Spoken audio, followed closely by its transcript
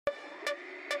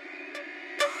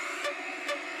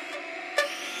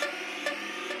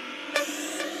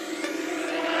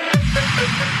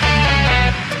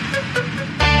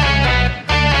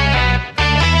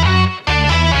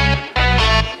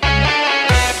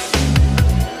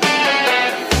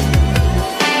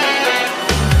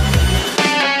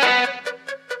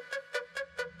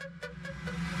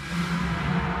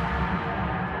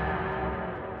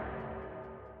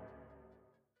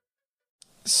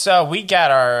So we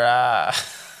got our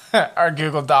our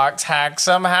Google Docs hacked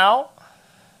somehow.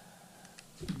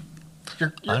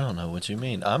 I don't know what you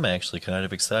mean. I'm actually kind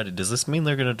of excited. Does this mean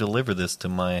they're going to deliver this to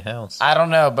my house? I don't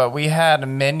know, but we had a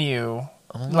menu.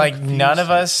 Like none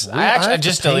of us. I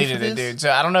just deleted it, dude.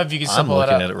 So I don't know if you can still pull it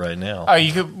up. I'm looking at it right now. Oh,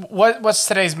 you could. What's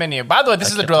today's menu? By the way,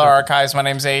 this is the Dweller Archives. My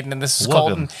name's Aiden, and this is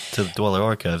Welcome Colton. to the Dweller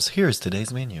Archives. Here's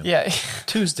today's menu. Yeah.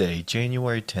 Tuesday,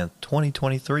 January 10th,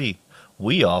 2023.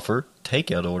 We offer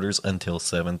takeout orders until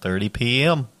 7:30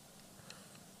 p.m.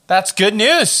 That's good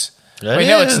news. No,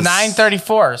 it's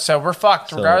 9:34, so we're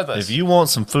fucked regardless. If you want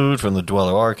some food from the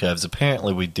Dweller Archives,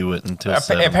 apparently we do it until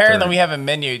 7:30. Apparently we have a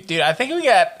menu. Dude, I think we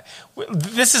got...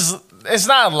 It's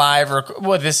not live.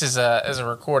 This is a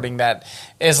recording that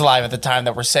is live at the time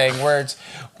that we're saying words.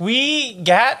 We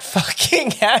got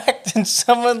fucking hacked and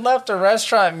someone left a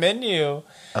restaurant menu.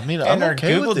 I mean, I'm okay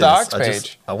okay Google with this. Docs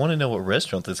page. I want to know what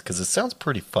restaurant this is because it sounds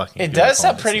pretty fucking good. It does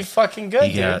sound pretty fucking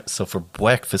good, dude. So for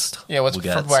breakfast, what's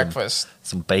for breakfast?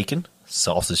 Some bacon,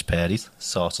 sausage patties,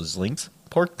 sausage links,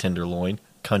 pork tenderloin,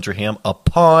 country ham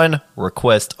upon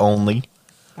request only.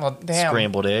 Well, damn.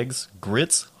 Scrambled eggs,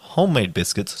 grits, homemade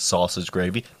biscuits, sausage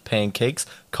gravy, pancakes,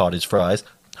 cottage fries,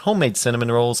 homemade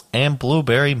cinnamon rolls, and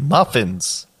blueberry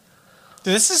muffins.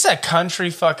 Dude, this is a country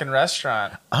fucking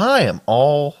restaurant. I am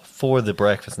all for the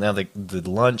breakfast. Now the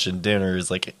lunch and dinner is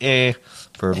like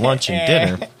for lunch and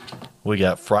dinner. We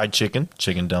got fried chicken,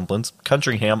 chicken dumplings,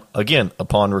 country ham, again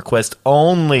upon request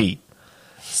only.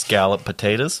 Scalloped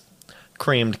potatoes,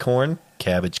 creamed corn,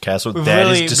 cabbage casserole. We've that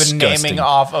really is disgusting. been naming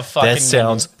off a fucking That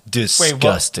sounds menu.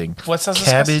 disgusting. Wait, what sounds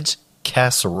cabbage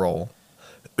casserole?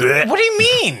 What do you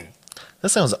mean? That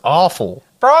sounds awful.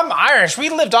 Bro, I'm Irish. My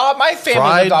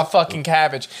family lived off fucking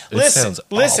cabbage. Listen,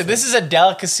 this is a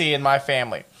delicacy in my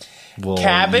family. Well,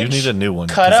 cabbage, you need a new one.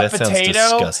 Cut up that potato,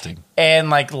 sounds disgusting. And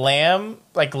like lamb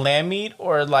meat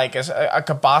or like a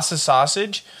kielbasa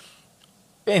sausage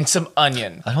and some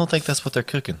onion. I don't think that's what they're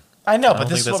cooking. I know, but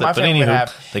this is what my family would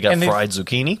have. They got fried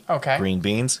zucchini, okay, green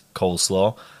beans,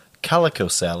 coleslaw, calico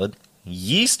salad,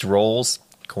 yeast rolls,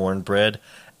 cornbread,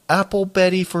 apple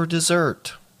Betty for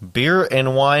dessert, beer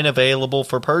and wine available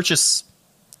for purchase.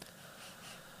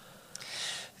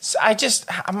 So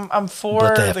I'm for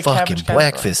but that the fucking cabbage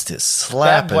breakfast is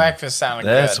slapping. That breakfast sounded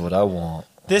good. That's what I want.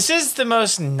 This is the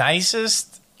most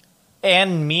nicest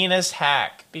and meanest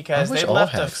hack because they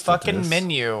left a fucking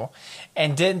menu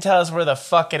and didn't tell us where the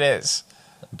fuck it is.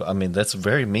 But, I mean, that's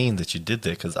very mean that you did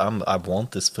that because I want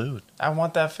this food. I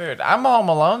want that food. I'm home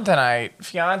alone tonight.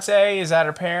 Fiance is at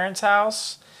her parents'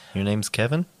 house. Your name's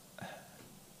Kevin?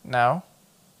 No.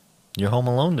 You're home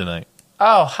alone tonight.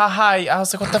 Oh, haha. I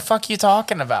was like, what the fuck are you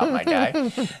talking about, my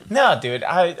guy? No, dude.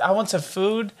 I want some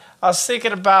food. I was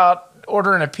thinking about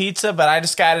ordering a pizza, but I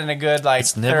just got in a good, like,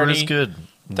 it's never 30, as good.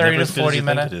 30 never to 40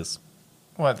 minutes. It is.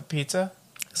 What, the pizza?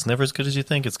 It's never as good as you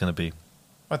think it's going to be.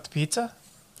 What, the pizza?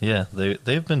 Yeah,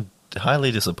 they've been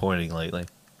highly disappointing lately.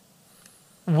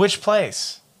 Which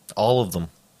place? All of them.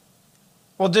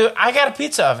 Well, dude, I got a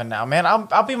pizza oven now, man.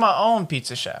 I'll be my own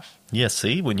pizza chef. Yeah,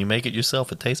 see? When you make it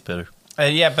yourself, it tastes better.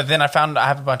 Yeah, but then I found I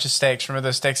have a bunch of steaks. Remember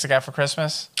those steaks I got for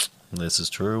Christmas? This is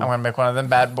true. I'm going to make one of them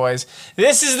bad boys.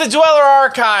 This is the Dweller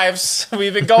Archives.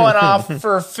 We've been going off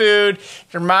for food.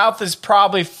 Your mouth is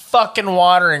probably fucking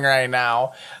watering right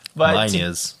now. But mine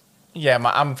is. Yeah,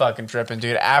 I'm fucking tripping,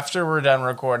 dude. After we're done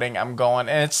recording, I'm going.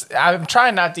 And I'm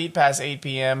trying not to eat past 8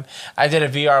 p.m. I did a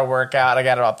VR workout. I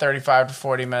got about 35 to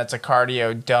 40 minutes of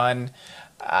cardio done.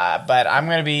 But I'm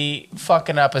going to be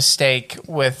fucking up a steak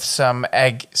with some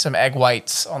egg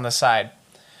whites on the side.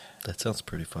 That sounds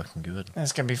pretty fucking good.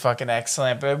 It's going to be fucking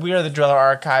excellent. But we are the Dweller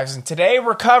Archives, and today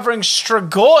we're covering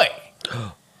Strigoi.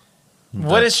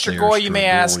 What is Strigoi, you may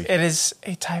ask? It is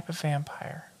a type of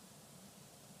vampire.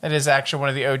 It is actually one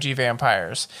of the OG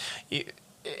vampires.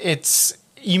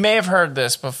 You may have heard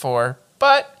this before,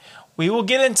 but we will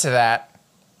get into that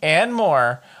and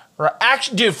more.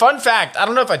 Actually, dude, fun fact. I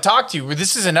don't know if I talked to you.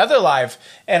 This is another live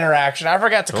interaction. I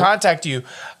forgot to contact you.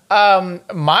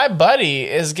 My buddy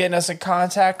is getting us in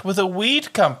contact with a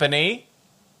weed company.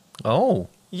 Oh.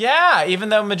 Yeah, even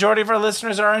though majority of our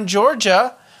listeners are in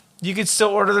Georgia, you could still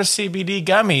order their CBD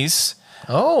gummies.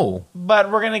 Oh,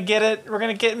 but we're gonna get it. We're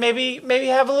gonna get maybe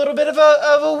have a little bit of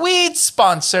a weed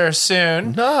sponsor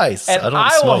soon. nice. And I don't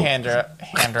I will smoke.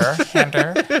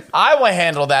 I will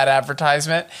handle that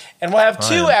advertisement, and we'll have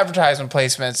two am- advertisement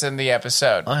placements in the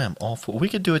episode. I am awful. We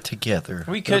could do it together.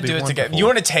 We could do it together. You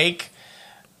want to take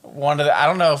one of the? I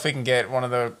don't know if we can get one of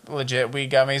the legit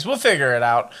weed gummies. We'll figure it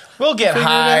out. We'll get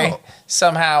high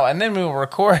somehow, and then we will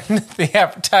record the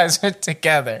advertisement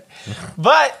together.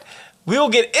 But we will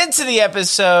get into the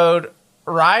episode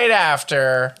right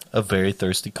after a very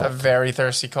thirsty cold. A very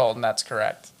thirsty cold, and that's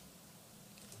correct.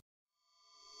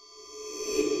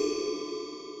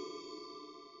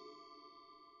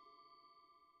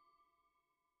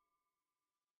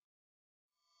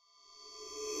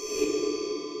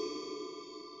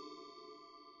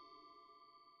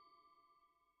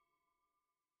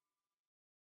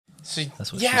 So,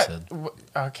 That's what she said.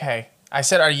 Okay. I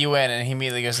said, "Are you in?" And he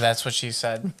immediately goes, "That's what she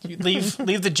said." You leave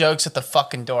the jokes at the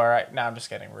fucking door. Right now, I'm just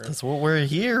getting rude. That's what we're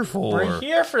here for. We're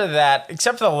here for that.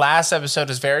 Except for the last episode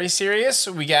is very serious.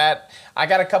 I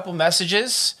got a couple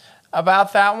messages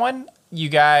about that one. You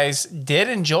guys did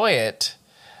enjoy it,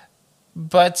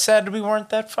 but said we weren't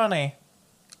that funny.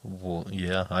 Well,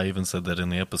 yeah, I even said that in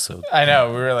the episode. I know.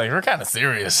 We were like, we're kind of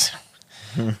serious.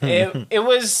 It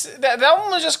was that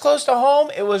one was just close to home.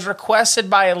 It was requested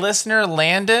by a listener,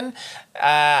 Landon.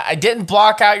 I didn't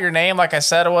block out your name like I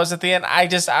said it was at the end.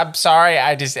 I'm sorry.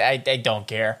 I don't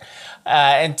care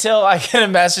until I get a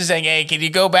message saying, "Hey, can you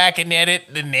go back and edit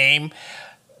the name?"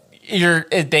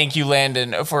 Thank you,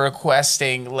 Landon, for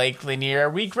requesting Lake Lanier.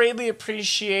 We greatly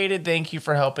appreciate it. Thank you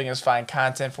for helping us find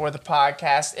content for the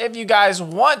podcast. If you guys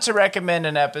want to recommend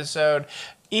an episode,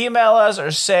 email us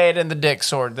or say it in the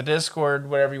Discord,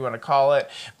 whatever you want to call it.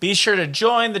 Be sure to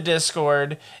join the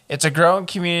Discord. It's a growing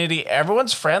community.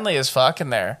 Everyone's friendly as fuck in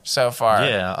there so far.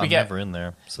 Yeah, I'm never in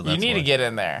there. So that's you need to get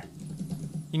in there.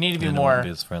 You need to be more. Be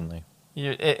as friendly.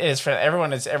 It is friendly.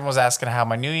 Everyone's asking how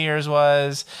my New Year's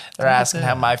was. They're asking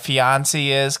how my fiance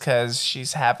is because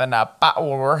she's having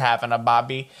we're having a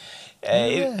Bobby.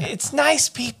 It's nice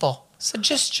people. So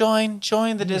just join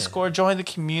the Discord, join the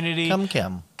community.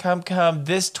 Come.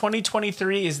 This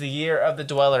 2023 is the year of the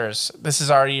dwellers. This is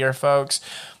our year, folks.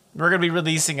 We're going to be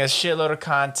releasing a shitload of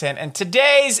content. And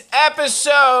today's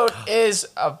episode is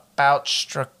about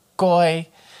Strigoi.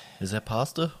 Is that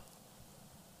pasta?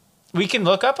 We can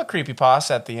look up a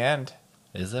creepypasta at the end.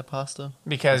 Is that pasta?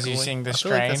 Because you're seeing the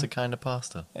strain. I feel like that's a kind of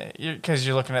pasta. Because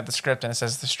you're looking at the script and it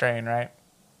says the strain, right?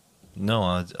 No,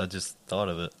 I just thought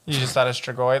of it. You just thought of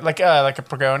Strigoi, like a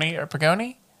Pregoni or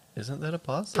Pregoni? Isn't that a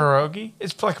pasta? Pierogi?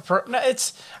 It's like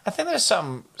I think there's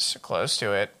something so close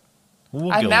to it.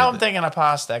 I'm thinking of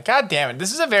pasta. God damn it!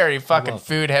 This is a very fucking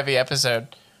food heavy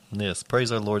episode. Yes, praise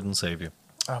our Lord and Savior.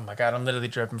 Oh my god, I'm literally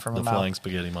dripping from the my mouth. flying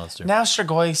spaghetti monster. Now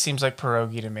Strigoi seems like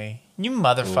pierogi to me. You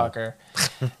motherfucker.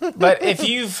 But if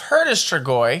you've heard of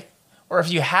Strigoi, or if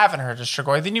you haven't heard of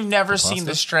Strigoi, then you've never seen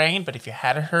the strain. But if you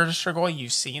hadn't heard of Strigoi,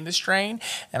 you've seen the strain.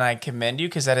 And I commend you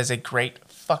because that is a great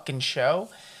fucking show.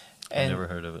 And I've never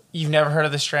heard of it. You've never heard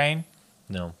of the strain?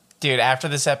 No. Dude, after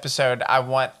this episode,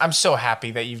 I'm so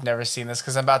happy that you've never seen this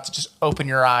because I'm about to just open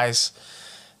your eyes.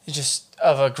 Just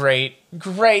of a great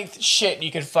shit you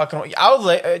could fucking. Do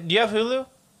you have Hulu?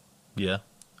 Yeah.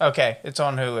 Okay, it's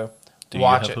on Hulu. Do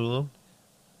Watch you have Hulu?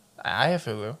 I have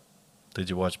Hulu. Did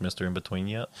you watch Mr. In Between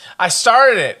yet? I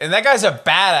started it, and that guy's a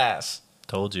badass.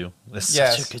 Told you. It's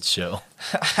such a good show.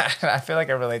 I feel like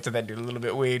I relate to that dude a little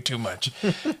bit way too much.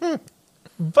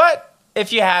 But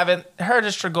if you haven't heard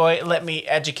of Strigoi, let me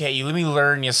educate you. Let me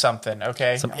learn you something,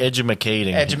 okay? Some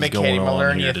edumacating. I'll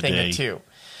learn you a thing or two.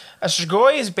 A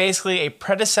Strigoi is basically a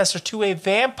predecessor to a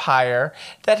vampire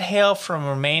that hail from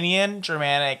Romanian,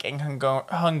 Germanic, and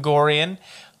Hungarian.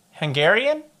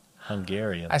 Hungarian?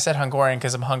 Hungarian. I said Hungarian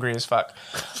because I'm hungry as fuck.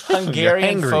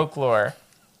 Hungarian folklore.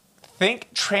 Think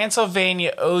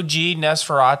Transylvania OG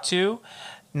Nosferatu,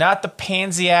 not the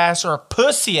pansy ass or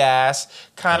pussy ass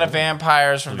kind of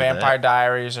vampires from Vampire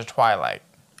Diaries or Twilight.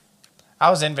 I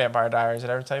was in Vampire Diaries.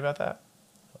 Did I ever tell you about that?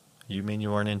 You mean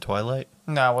you weren't in Twilight?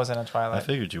 No, I wasn't in Twilight. I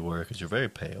figured you were because you're very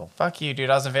pale. Fuck you, dude.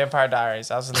 I was in Vampire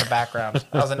Diaries. I was in the background.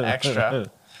 I was an extra.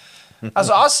 I was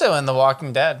also in The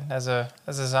Walking Dead as a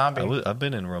zombie. I've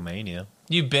been in Romania.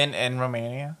 You've been in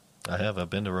Romania? I have. I've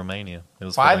been to Romania. It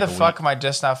was Why the fuck am I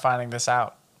just now finding this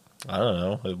out? I don't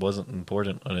know. It wasn't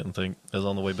important. I didn't think. It was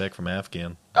on the way back from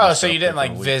Afghan. Oh, so you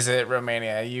didn't visit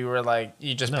Romania? You were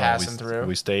you just passing through?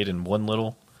 We stayed in one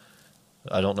little.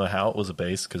 I don't know how it was a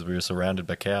base because we were surrounded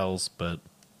by cows, but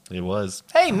it was.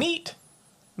 Hey, meat.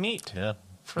 Yeah,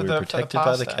 we were protected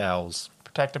by the cows.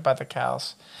 Protected by the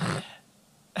cows.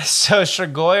 So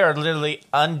Strigoi are literally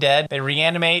undead. They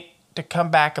reanimate to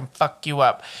come back and fuck you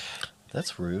up.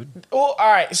 That's rude. Oh,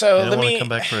 all right. So You don't want to come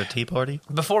back for a tea party?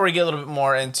 Before we get a little bit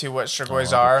more into what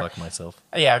Strigois I'll are. go fuck myself.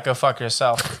 Yeah, go fuck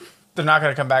yourself. They're not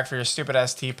going to come back for your stupid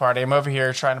ass tea party. I'm over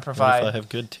here trying to provide. What if I have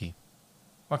good tea?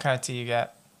 What kind of tea you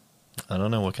got? I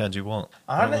don't know what kind you want.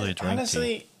 I don't really drink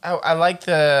honestly, tea. I like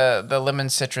the lemon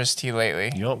citrus tea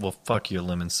lately. You know what? Well, fuck your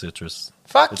lemon citrus.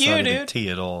 Fuck it's you, not dude. even tea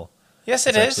at all. Yes,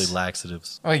 it's is. actually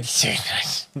laxatives. Oh,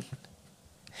 dude.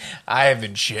 I have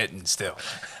been shitting still.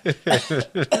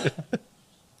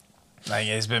 Like,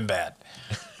 it's been bad.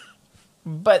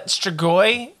 But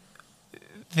Strigoi,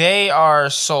 they are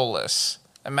soulless.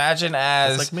 Imagine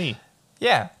as... It's like me.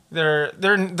 Yeah. They're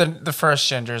the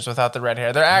first gingers without the red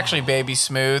hair. They're actually baby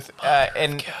smooth.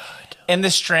 And in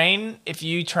the strain, if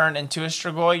you turn into a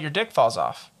Strigoi, your dick falls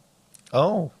off.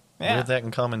 Oh. Yeah. We have that in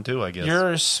common too, I guess.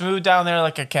 You're smooth down there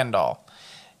like a Ken doll.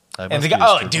 And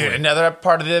dude, another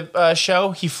part of the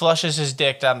show, he flushes his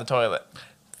dick down the toilet.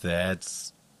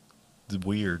 That's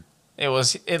weird. It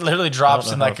literally drops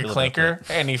know in how I like a feel about clinker,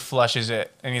 and he flushes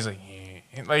it, and he's like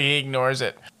he ignores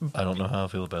it. I don't know how I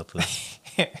feel about this.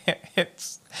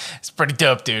 It's pretty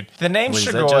dope, dude. The name Wait, Strigoi.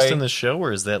 is that just in the show,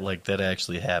 or is that like that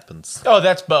actually happens? Oh,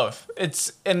 that's both.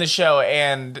 It's in the show,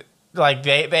 and like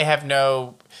they have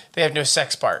no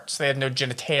sex parts. They have no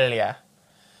genitalia.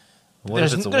 What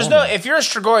if it's a there's woman? no. If you're a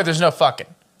Strigoi, there's no fucking.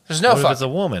 There's no what fucking. if it's a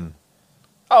woman?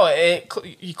 Oh,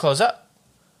 you close up.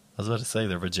 I was about to say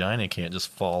their vagina can't just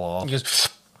fall off. You goes.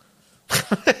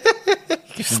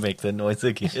 Can you make that noise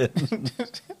again?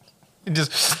 It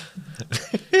just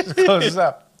closes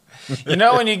up. You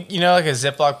know when you know like a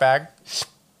Ziploc bag?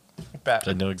 Like that.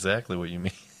 I know exactly what you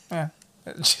mean. Yeah.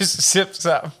 It just zips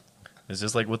up. It's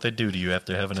just like what they do to you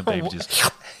after having a baby.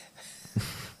 Just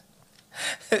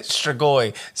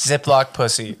Strigoi, Ziploc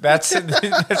pussy. That's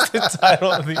the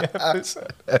title of the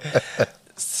episode.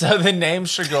 So the name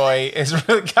Strigoi is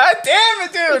really... God damn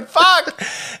it, dude. Fuck.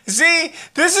 See,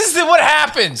 this is what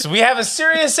happens. We have a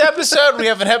serious episode. We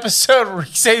have an episode where we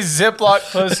say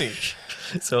Ziploc pussy.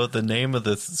 so the name of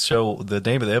the show, the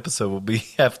name of the episode will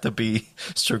have to be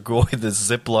Strigoi the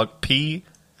Ziploc P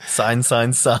sign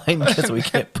because we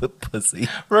can't put pussy.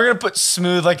 We're going to put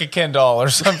smooth like a Ken doll or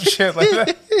some shit like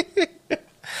that.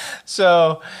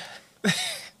 So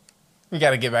we got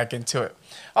to get back into it.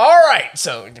 All right,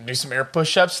 so we can do some air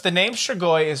push-ups. The name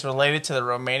Strigoi is related to the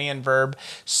Romanian verb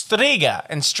striga,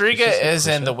 and striga is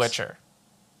in The Witcher.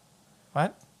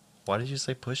 What? Why did you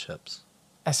say push-ups?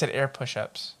 I said air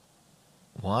push-ups.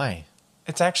 Why?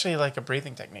 It's actually like a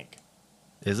breathing technique.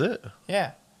 Is it?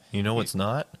 Yeah. You know what's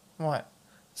not? What?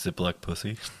 Ziploc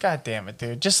pussy. God damn it,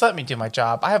 dude. Just let me do my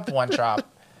job. I have one job.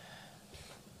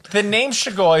 The name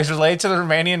Strigoi is related to the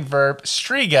Romanian verb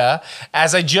striga,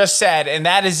 as I just said, and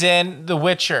that is in The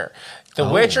Witcher. The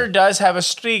Witcher does have a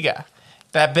striga.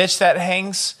 That bitch that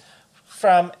hangs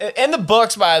from... In the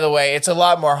books, by the way, it's a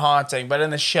lot more haunting, but in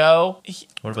the show...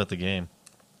 What about the game?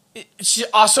 It's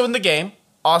also in the game.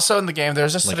 Also in the game,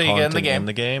 there's a Like striga in the haunting game. in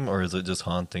the game, or is it just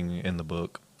haunting in the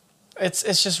book? It's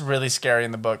just really scary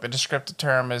in the book. The descriptive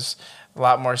term is a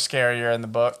lot more scarier in the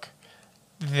book.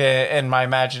 I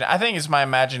think it's my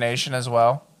imagination as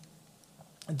well.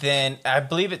 Then I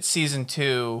believe it's season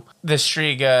 2. The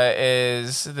Striga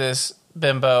is this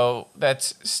bimbo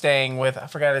that's staying with, I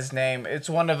forgot his name. It's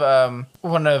one of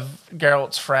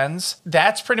Geralt's friends.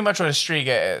 That's pretty much what a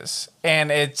Striga is, and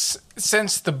it's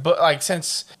isn't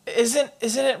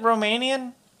it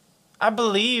Romanian? I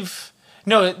believe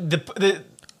no. The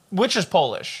Witcher's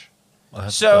Polish.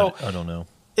 I don't know.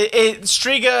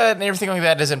 Striga and everything like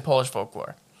that is in Polish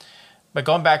folklore. But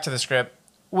going back to the script,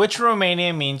 which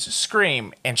Romanian means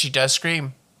scream, and she does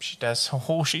scream. She does.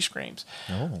 Oh, she screams.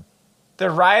 Oh.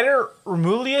 The writer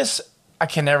Romulius, I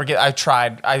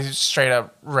tried. I straight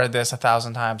up read this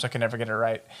 1,000 times. I can never get it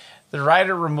right. The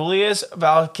writer Romulius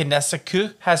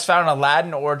Valcanescu has found a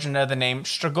Latin origin of the name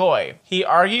Strigoi. He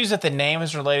argues that the name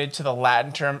is related to the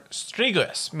Latin term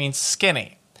strigus, means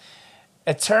skinny.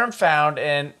 A term found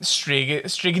in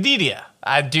Strigidia.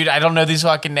 I don't know these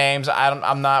fucking names.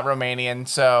 I'm not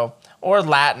Romanian, or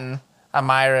Latin. I'm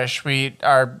Irish.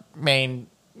 Our main,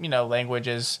 language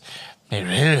is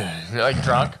like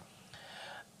drunk.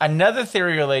 Another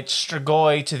theory relates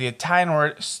Strigoi to the Italian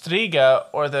word striga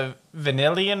or the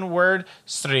Venetian word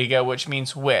striga, which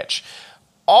means witch.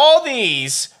 All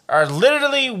these are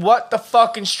literally what the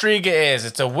fucking striga is.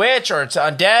 It's a witch or it's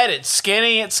undead, it's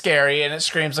skinny, it's scary, and it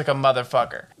screams like a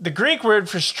motherfucker. The Greek word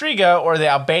for striga or the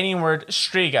Albanian word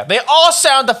striga. They all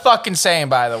sound the fucking same,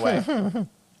 by the way.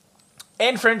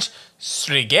 In French,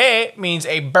 strige means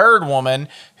a bird woman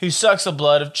who sucks the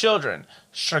blood of children.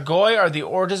 Strigoi are the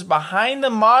origins behind the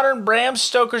modern Bram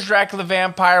Stoker's Dracula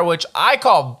vampire, which I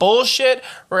call bullshit.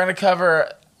 We're going to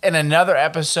cover in another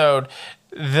episode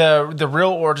the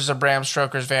real origins of Bram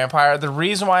Stoker's vampire. The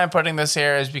reason why I'm putting this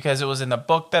here is because it was in the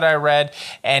book that I read,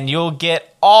 and you'll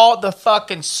get all the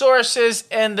fucking sources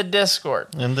in the Discord.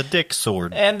 And the dick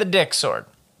sword. And the dick sword.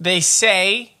 They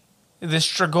say the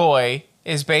Strigoi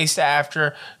is based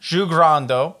after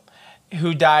Jugrando,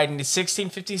 who died in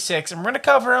 1656, and we're going to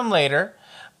cover him later.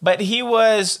 But he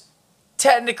was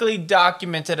technically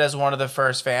documented as one of the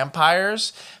first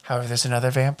vampires. However, there's another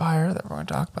vampire that we're going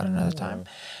to talk about another time.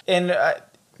 And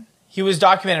he was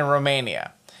documented in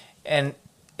Romania. And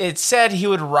it said he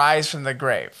would rise from the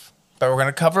grave. But we're going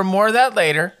to cover more of that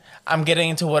later. I'm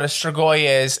getting into what a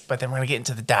Strigoi is, but then we're going to get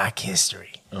into the dark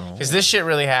history. Because this shit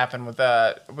really happened with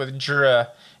Jura,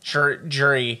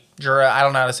 I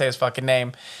don't know how to say his fucking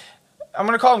name. I'm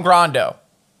going to call him Grando.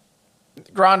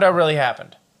 Grando really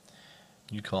happened.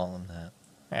 You call him that.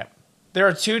 Yeah. There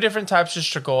are two different types of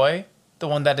Strigoi. The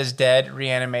one that is dead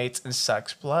reanimates and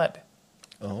sucks blood.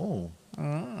 Oh.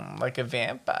 Like a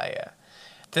vampire.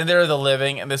 Then there are the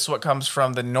living, and this is what comes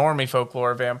from the normie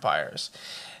folklore of vampires.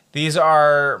 These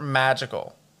are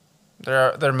magical.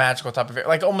 They're magical type of,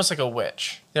 like almost like a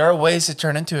witch. There are ways to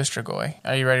turn into a Strigoi.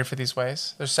 Are you ready for these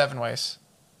ways? There's 7 ways.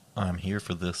 I'm here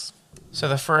for this. So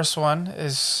the first one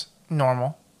is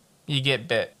normal. You get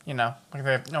bit, like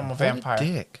the normal vampire.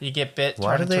 Dick. You get bit.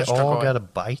 Why do they all gotta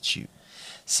bite you?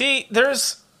 See,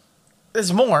 there's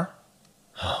more.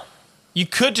 You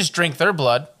could just drink their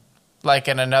blood, like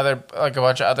in a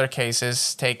bunch of other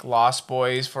cases. Take Lost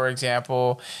Boys, for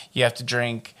example. You have to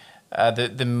drink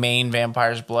the main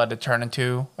vampire's blood to turn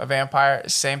into a vampire.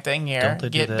 Same thing here. Don't they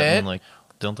get do bit. that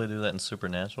don't they do that in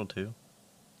Supernatural too?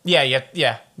 Yeah. You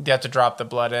have to drop the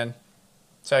blood in.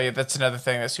 So yeah, that's another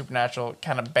thing that Supernatural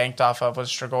kind of banked off of was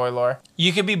Strigoi lore.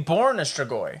 You could be born a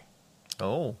Strigoi.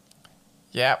 Oh.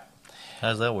 Yeah. How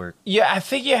does that work? Yeah, I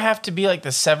think you have to be like the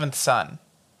 7th son.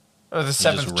 Or the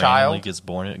 7th just child. Get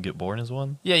born as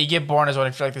one? Yeah, you get born as one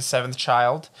if you're like the 7th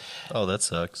child. Oh, that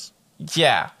sucks.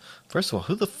 Yeah. First of all,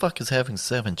 who the fuck is having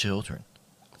 7 children?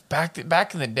 Back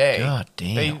in the day. God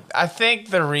damn. I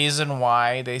think the reason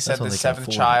why they said the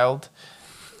 7th child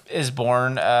is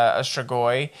born a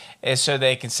Strigoi is so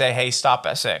they can say, hey, stop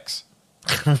at 6.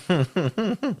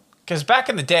 Because back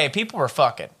in the day, people were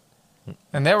fucking.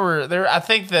 And I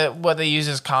think that what they used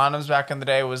as condoms back in the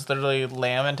day was literally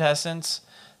lamb intestines.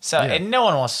 So, and no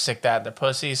one wants to stick that in their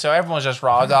pussy. So everyone's just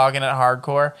raw dogging it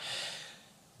hardcore.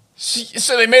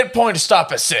 So they made a point to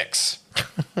stop at 6.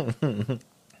 They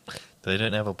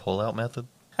didn't have a pull-out method?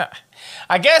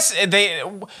 I guess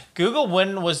Google,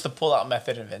 when was the pull-out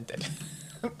method invented?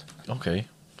 Okay,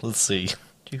 let's see.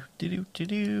 We're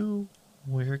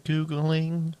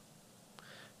Googling.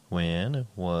 When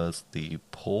was the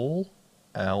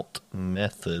pull-out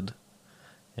method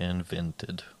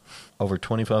invented? Over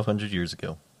 2,500 years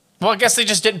ago. Well, I guess they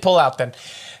just didn't pull out then.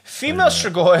 Female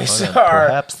Strigois are...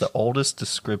 Perhaps the oldest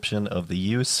description of the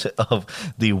use of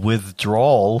the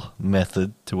withdrawal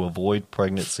method to avoid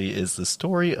pregnancy is the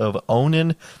story of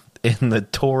Onan in the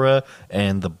Torah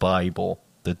and the Bible.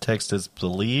 The text is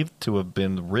believed to have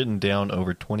been written down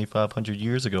over 2,500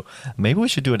 years ago. Maybe we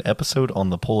should do an episode on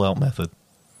the pull-out method.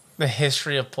 The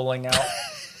history of pulling out.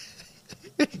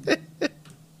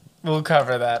 We'll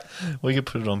cover that. We could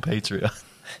put it on Patreon.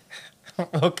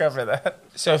 We'll cover that.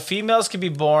 So females can be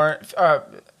born...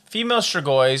 female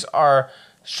Strigois are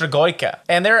Strigoika.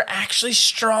 And they're actually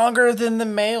stronger than the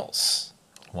males.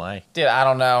 Why? Dude, I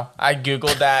don't know. I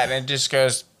Googled that and it just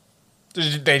goes...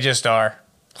 They just are.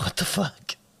 What the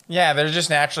fuck? Yeah, they're just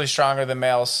naturally stronger than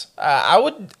males.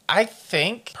 I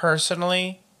think,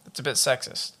 personally, it's a bit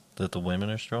sexist. That the women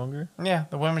are stronger? Yeah,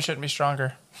 the women shouldn't be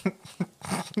stronger.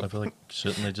 I feel like,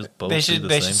 shouldn't they just both They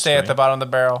should stay at the bottom of the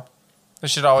barrel. They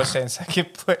should always stay in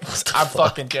second place. I'm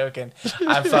fucking joking.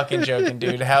 I'm fucking joking,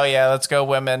 dude. Hell yeah, let's go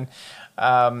women.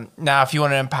 Now, if you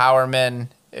want to empower men,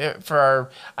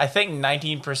 I think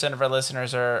 19% of our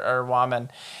listeners are women.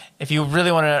 If you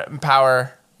really want to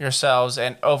empower yourselves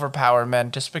and overpower men,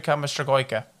 just become a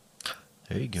Strigoika.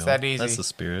 There you go. It's that easy. That's the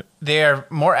spirit. They are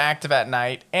more active at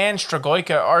night, and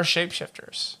Strigoika are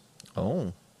shapeshifters.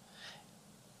 Oh.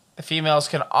 The females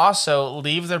can also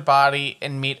leave their body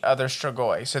and meet other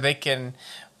Strigoi. So they can,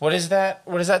 what is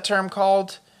that term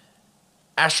called?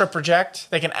 Astral project?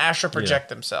 They can astral project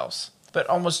themselves. But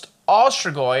almost all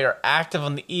Strigoi are active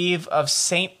on the eve of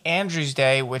St. Andrew's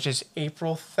Day, which is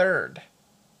April 3rd.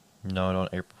 Not on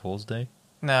April Fool's Day?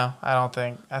 No, I don't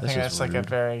think. I think that's like a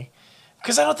very...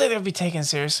 Because I don't think they would be taken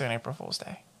seriously on April Fool's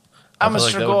Day. I'm a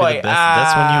Strigoi.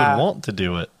 That's when you would want to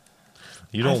do it.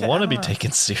 You don't want to be know.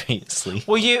 taken seriously.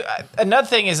 Well, another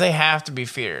thing is they have to be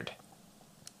feared.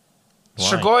 Why?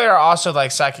 Strigoi are also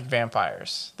like psychic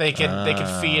vampires. They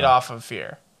can feed off of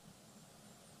fear.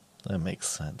 That makes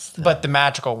sense. Then. But the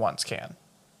magical ones can.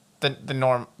 The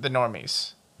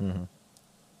normies.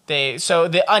 Mm-hmm. So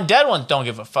the undead ones don't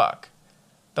give a fuck.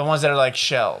 The ones that are like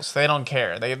shells, they don't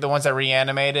care. The ones that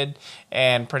reanimated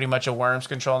and pretty much a worm's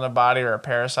controlling their body or a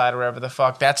parasite or whatever the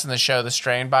fuck. That's in the show The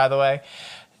Strain, by the way.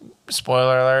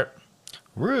 Spoiler alert.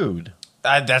 Rude.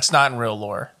 That's not in real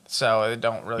lore, so it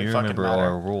don't really You fucking remember matter.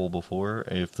 our rule before.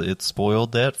 If it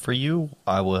spoiled that for you,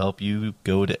 I will help you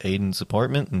go to Aiden's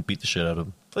apartment and beat the shit out of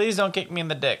him. Please don't kick me in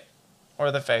the dick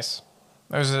or the face.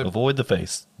 Avoid the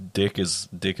face. Dick is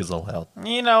allowed.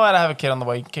 You know what? I have a kid on the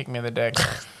way. You can kick me in the dick.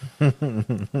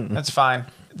 That's fine.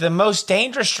 The most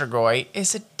dangerous Strigoi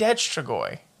is a dead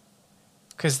Strigoi.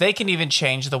 Because they can even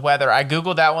change the weather. I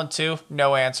Googled that one too.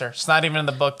 No answer. It's not even in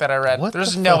the book that I read. What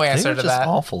There's the no fuck? answer They're to just that.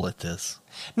 awful at this.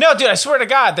 No, dude, I swear to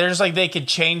God. There's like they could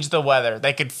change the weather.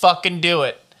 They could fucking do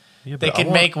it. Yeah, They but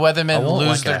could make weathermen lose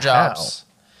like their a jobs.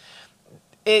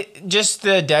 Just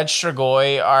the dead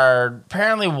Strigoi are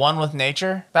apparently one with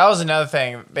nature. That was another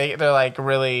thing. They're like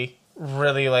really,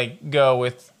 really like go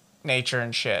with nature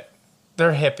and shit.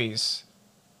 They're hippies.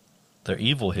 They're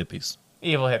evil hippies.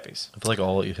 Evil hippies. I feel like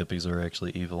all hippies are actually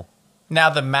evil.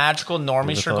 Now the magical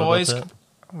normie You ever thought about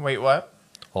Strigois. Wait, what?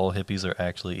 All hippies are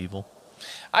actually evil.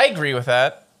 I agree with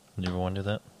that. You ever wonder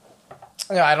that?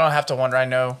 No, I don't have to wonder. I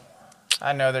know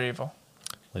they're evil.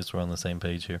 At least we're on the same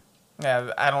page here.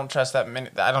 Yeah, I don't trust that many.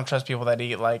 I don't trust people that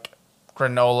eat like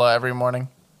granola every morning.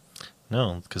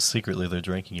 No, because secretly they're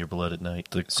drinking your blood at night.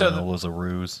 The So granola's a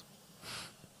ruse.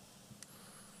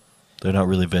 They're not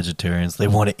really vegetarians. They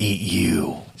want to eat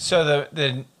you. So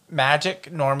the magic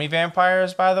normie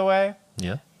vampires, by the way,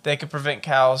 Yeah. they could prevent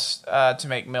cows to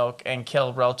make milk and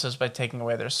kill relatives by taking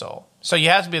away their soul. So you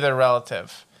have to be their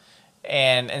relative,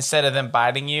 and instead of them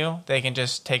biting you, they can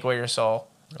just take away your soul.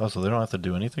 Oh, so they don't have to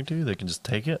do anything to you? They can just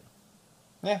take it?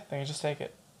 Yeah, they can just take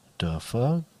it. The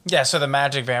fuck? Yeah, so the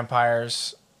magic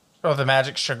vampires, or the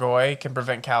magic Strigoi, can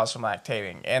prevent cows from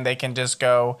lactating. And they can just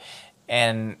go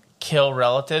and kill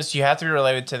relatives. You have to be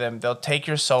related to them. They'll take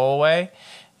your soul away,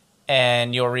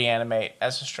 and you'll reanimate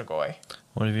as a Strigoi.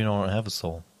 What if you don't have a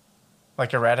soul?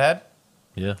 Like a redhead?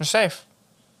 Yeah. You're safe.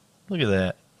 Look at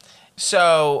that.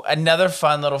 So another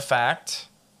fun little fact,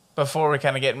 before we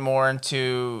kind of get more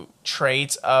into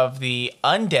traits of the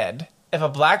undead. If a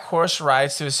black horse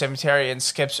rides to a cemetery and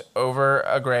skips over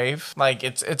a grave, like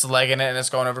it's legging it and it's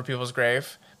going over people's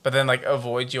grave, but then like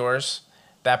avoids yours,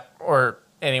 that or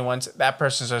anyone's, that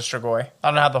person's a Strigoi. I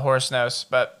don't know how the horse knows,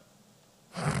 but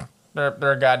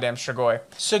they're a goddamn Strigoi.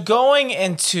 So going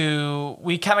into,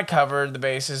 we kind of covered the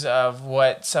basis of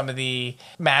what some of the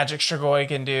magic Strigoi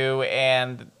can do,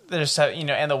 and there's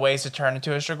and the ways to turn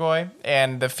into a Strigoi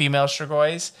and the female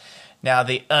Strigois. Now,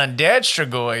 the undead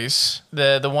Strigois,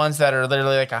 the ones that are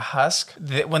literally like a husk,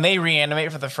 when they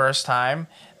reanimate for the first time,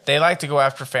 they like to go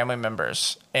after family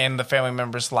members and the family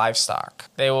members' livestock.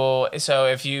 They will. So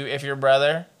if your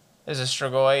brother is a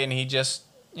Strigoi and he just,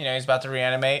 he's about to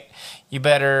reanimate, you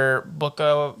better book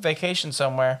a vacation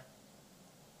somewhere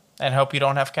and hope you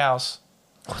don't have cows.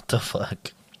 What the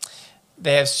fuck?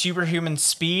 They have superhuman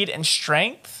speed and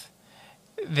strength.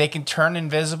 They can turn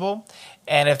invisible.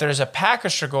 And if there's a pack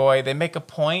of Strigoi, they make a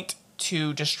point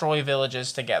to destroy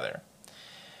villages together.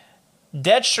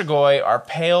 Dead Strigoi are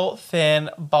pale, thin,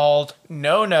 bald,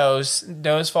 no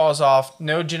nose falls off,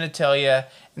 no genitalia.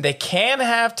 They can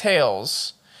have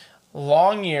tails,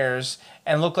 long ears,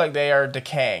 and look like they are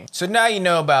decaying. So now you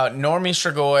know about normie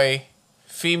Strigoi,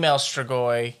 female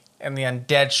Strigoi, and the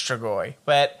undead Strigoi.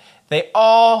 But they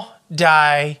all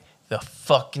die the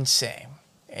fucking same.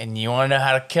 And you want to know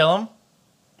how to kill them?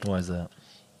 Why is that?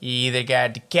 You either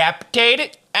got to decapitate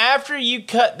it. After you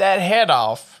cut that head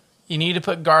off, you need to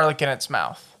put garlic in its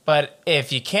mouth. But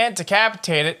if you can't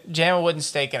decapitate it, jam a wooden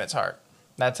stake in its heart.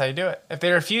 That's how you do it. If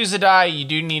they refuse to die, you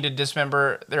do need to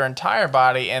dismember their entire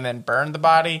body and then burn the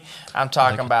body. I'm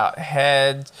talking about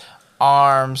heads,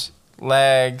 arms,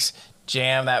 legs,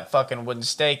 jam that fucking wooden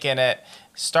stake in it,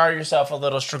 start yourself a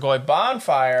little Strigoi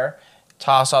bonfire,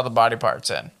 toss all the body parts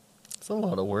in. It's a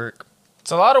lot of work. It's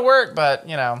a lot of work, but,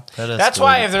 that's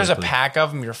why if there's a pack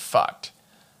of them, you're fucked.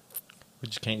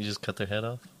 Can't you just cut their head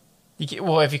off?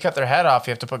 Well, if you cut their head off,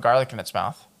 you have to put garlic in its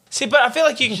mouth. See, but I feel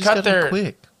like you can cut their...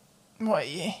 quick. Well,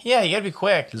 yeah, you gotta be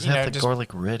quick. Just have the garlic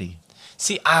ready.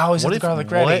 See, I always have the garlic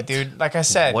ready, dude. Like I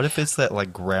said. What if it's that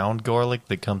like ground garlic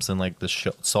that comes in like the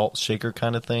salt shaker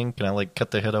kind of thing? Can I like cut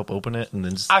the head up, open it, and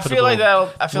then just? I feel like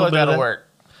that'll work.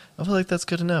 I feel like that's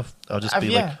good enough. I'll just be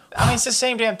yeah. I mean, it's the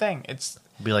same damn thing. It's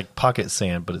be like pocket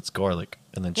sand, but it's garlic,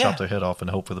 and then chop their head off and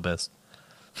hope for the best.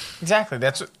 Exactly.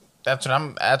 That's what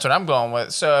I'm going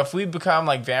with. So if we become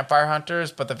like vampire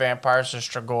hunters, but the vampires are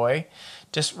Strigoi,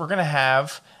 we're gonna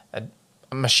have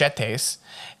machetes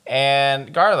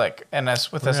and garlic, and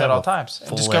that's with us at all times.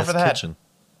 And just go for the head.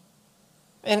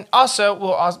 And also,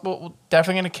 we'll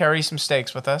definitely gonna carry some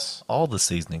steaks with us. All the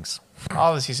seasonings.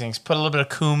 All the seasonings. Put a little bit of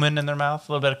cumin in their mouth,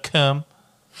 a little bit of cum.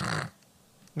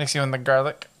 Mixing with the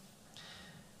garlic.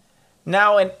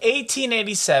 Now, in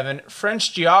 1887,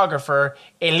 French geographer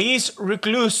Élise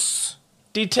Reclus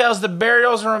details the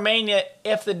burials in Romania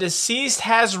if the deceased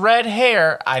has red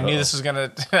hair. I knew this was going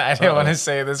to... I didn't want to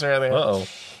say this earlier. Uh-oh.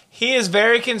 He is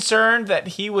very concerned that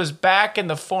he was back in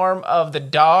the form of the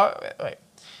dog... Wait.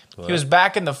 What? He was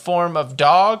back in the form of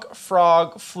dog,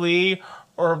 frog, flea,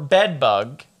 or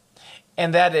bedbug,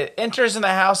 and that it enters in the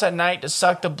house at night to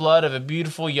suck the blood of a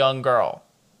beautiful young girl.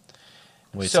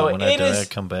 Wait, so when I die, I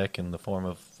come back in the form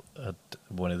of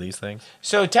one of these things?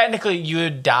 So technically, you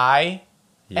would die,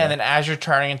 and then as you're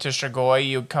turning into Strigoi,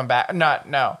 you would come back.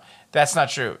 No, that's not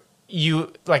true.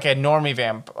 You like a normie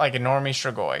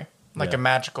Strigoi, like a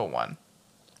magical one,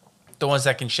 the ones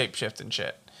that can shapeshift and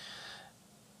shit.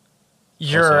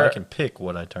 So I can pick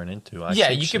what I turn into. You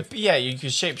could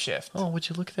shapeshift. Oh, would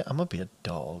you look at that? I'm gonna be a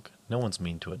dog. No one's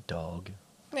mean to a dog.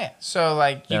 Yeah, so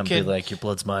like you could be like, your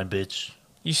blood's mine, bitch.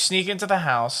 You sneak into the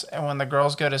house, and when the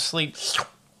girls go to sleep,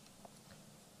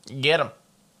 you get them.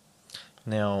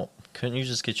 Now, couldn't you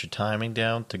just get your timing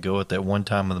down to go at that one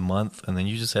time of the month, and then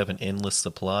you just have an endless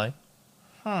supply?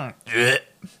 I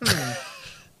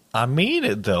mean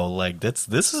it, though. Like, this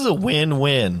is a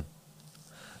win-win.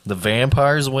 The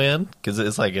vampires win, because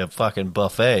it's like a fucking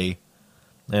buffet,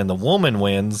 and the woman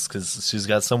wins, because she's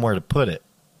got somewhere to put it.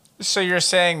 So you're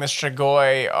saying the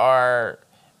Strigoi are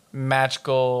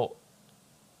magical...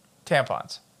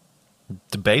 tampons.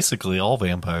 Basically, all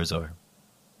vampires are.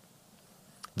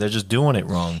 They're just doing it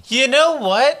wrong. You know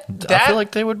what? I feel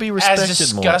like they would be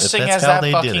respected more. As disgusting as that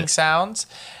fucking sounds,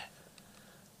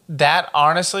 that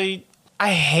honestly,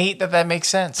 I hate that makes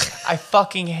sense. I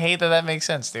fucking hate that makes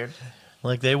sense, dude.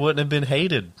 Like, they wouldn't have been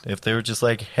hated if they were just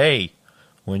like, hey,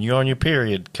 when you're on your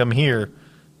period, come here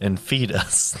and feed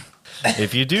us.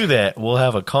 If you do that, we'll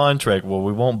have a contract where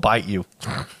we won't bite you.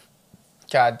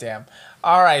 God damn.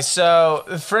 All right, so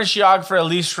the French geographer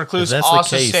Élise Reclus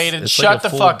also stated, "Shut the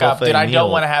fuck up, dude. I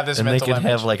don't want to have this mental image." And they could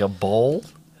have like a bowl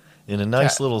and a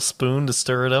nice little spoon to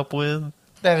stir it up with.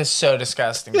 That is so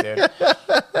disgusting, dude.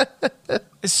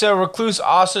 So Reclus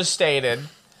also stated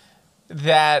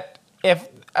that if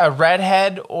a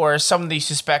redhead or somebody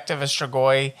suspected of a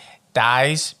Strigoi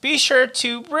dies, be sure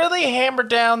to really hammer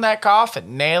down that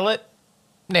coffin, nail it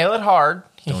hard.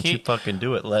 Don't you fucking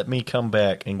do it. Let me come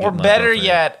back and get my better buffet.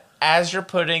 Yet, as you're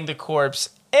putting the corpse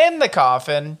in the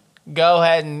coffin, go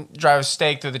ahead and drive a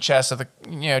stake through the chest of the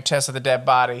dead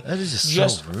body. That is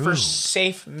just so rude. For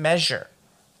safe measure.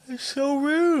 It's so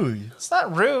rude. It's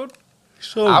not rude.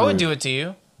 So I would do it to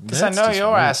you because I know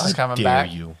your ass is coming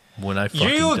back. You when I fucking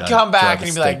you would come back and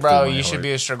you'd be like, bro, you should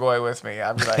be a Strigoi with me.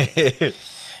 I'd be like,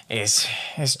 it's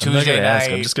Tuesday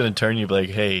night. I'm just gonna turn you like,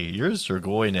 hey, you're a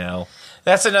Strigoi now.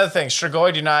 That's another thing.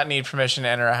 Strigoi do not need permission to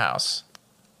enter a house.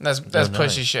 That's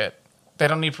pushy shit. They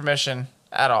don't need permission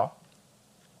at all.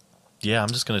 Yeah, I'm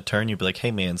just gonna turn you, be like,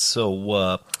 hey man,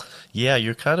 so yeah,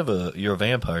 you're kind of a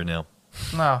vampire now.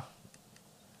 No,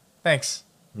 thanks.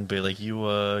 And be like, you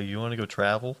want to go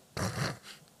travel?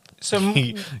 So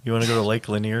you want to go to Lake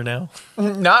Lanier now?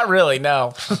 Not really,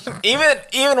 no.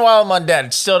 even while I'm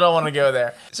undead, still don't want to go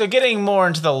there. So getting more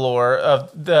into the lore of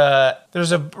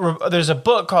there's a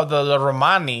book called the La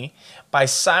Romani by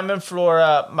Simon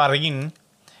Flora Marin.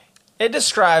 It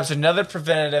describes another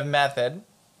preventative method,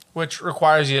 which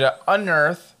requires you to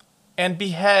unearth and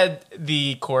behead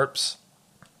the corpse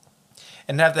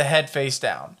and have the head face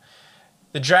down.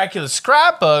 The Dracula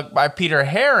Scrapbook by Peter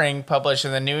Herring, published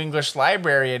in the New English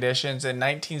Library editions in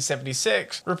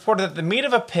 1976, reported that the meat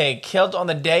of a pig killed on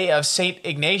the day of St.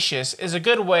 Ignatius is a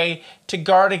good way to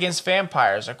guard against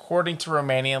vampires, according to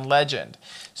Romanian legend.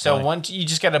 So once you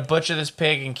just got to butcher this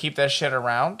pig and keep that shit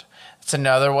around. That's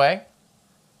another way.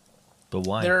 But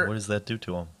why? What does that do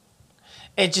to him?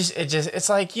 It's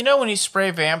like, when you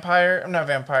spray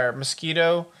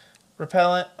mosquito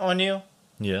repellent on you?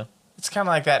 Yeah. It's kind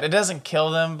of like that. It doesn't kill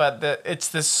them, but it's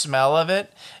the smell of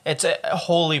it. It's a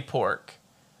holy pork.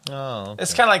 Oh, okay.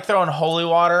 It's kind of like throwing holy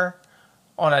water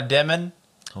on a demon.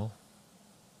 Oh,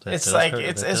 it's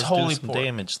holy pork.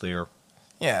 Damage there.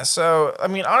 Yeah. So I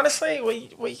mean, honestly,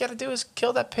 what you got to do is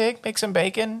kill that pig, make some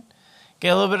bacon, Get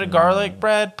a little bit of garlic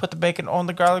bread. Put the bacon on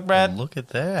the garlic bread. Look at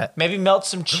that. Maybe melt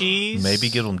some cheese. Maybe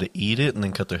get them to eat it and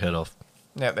then cut their head off.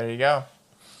 Yeah, there you go.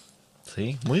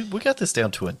 See, we got this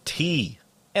down to a T.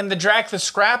 In the Dracula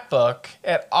scrapbook,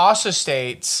 it also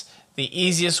states the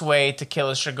easiest way to kill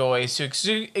a Strigoi is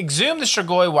to exhume the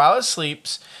Strigoi while it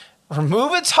sleeps,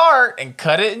 remove its heart and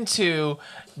cut it in two,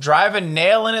 drive a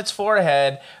nail in its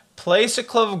forehead, place a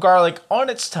clove of garlic on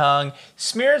its tongue,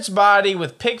 smear its body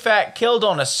with pig fat killed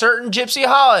on a certain gypsy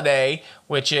holiday,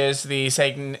 which is the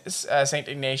Saint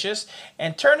Ignatius,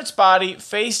 and turn its body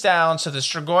face down so the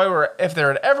Strigoi, if they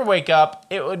would ever wake up,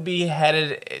 it would be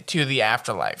headed to the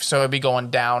afterlife. So it would be going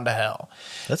down to hell.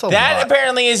 That's a That lot.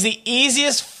 apparently is the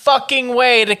easiest fucking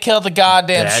way to kill the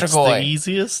goddamn Strigoi. That's the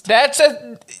easiest?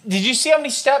 Did you see how many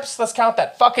steps? Let's count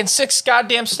that. Fucking 6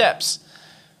 goddamn steps.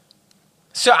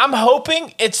 So I'm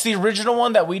hoping it's the original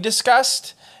one that we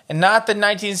discussed and not the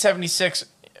 1976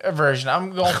 version.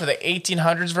 I'm going for the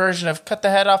 1800s version of cut the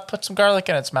head off, put some garlic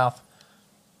in its mouth.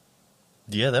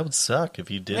 Yeah, that would suck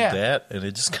if you did that and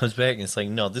it just comes back and it's like,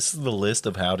 no, this is the list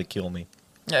of how to kill me.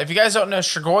 Yeah, if you guys don't know,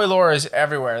 Strigoi lore is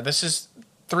everywhere. This is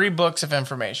 3 books of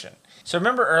information. So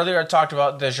remember earlier I talked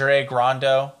about the Jure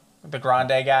Grando, the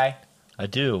Grande guy? I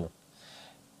do.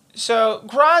 So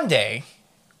Grande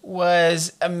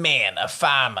was a man, a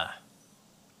farmer.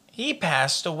 He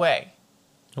passed away.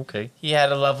 Okay. He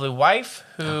had a lovely wife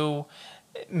who,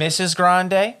 Mrs.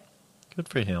 Grande. Good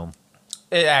for him.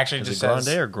 It actually Is just it Grande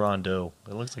says... or Grando?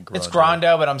 It looks like Grando. It's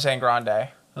Grando, but I'm saying Grande.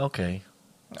 Okay.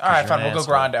 All right, you're fine. an We'll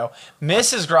go Grando.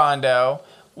 Mrs. Grando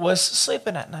was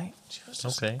sleeping at night. She was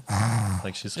just Okay.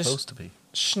 Like she's supposed to be.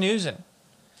 snoozing.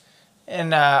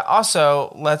 And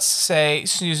also, let's say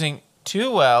snoozing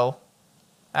too well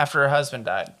after her husband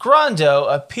died.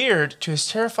 Grando appeared to his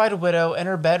terrified widow in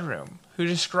her bedroom, who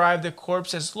described the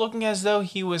corpse as looking as though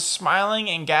he was smiling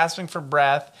and gasping for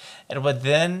breath, and would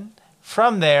then,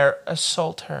 from there,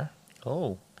 assault her.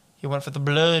 Oh. He went for the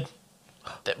blood.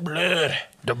 The blood.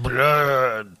 The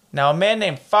blood. Now, a man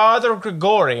named Father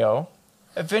Gregorio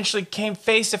eventually came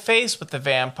face to face with the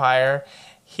vampire.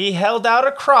 He held out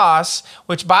a cross,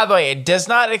 which, by the way, it does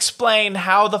not explain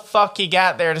how the fuck he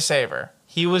got there to save her.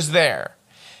 He was there.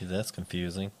 Yeah, that's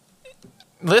confusing.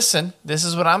 Listen, this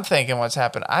is what I'm thinking what's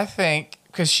happened. I think,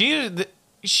 because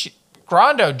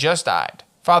Grando just died.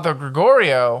 Father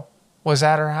Gregorio was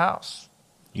at her house.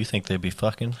 You think they'd be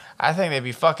fucking? I think they'd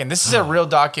be fucking. This is a real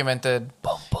documented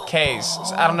case.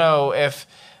 I don't know if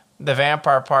the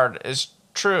vampire part is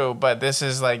true, but this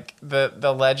is like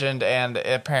the legend, and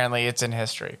apparently it's in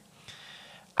history.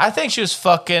 I think she was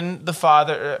fucking the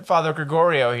Father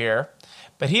Gregorio here,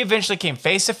 but he eventually came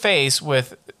face to face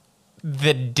with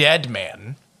the dead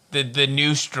man, the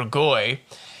new Strigoi,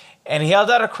 and he held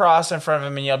out a cross in front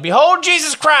of him and yelled, "Behold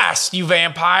Jesus Christ, you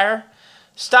vampire!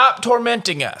 Stop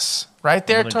tormenting us!" Right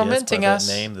there, tormenting us.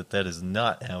 That name that is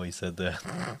not how he said that.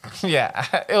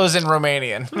 Yeah, it was in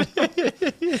Romanian.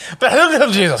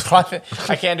 But Jesus Christ,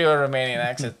 I can't do a Romanian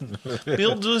accent.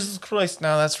 Behold Jesus Christ.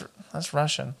 No, that's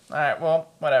Russian. All right, well,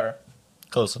 whatever.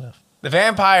 Close enough. The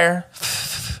vampire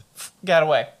got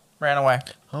away, ran away,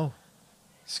 Oh,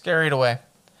 scurried away.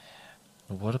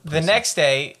 what a pussy. The next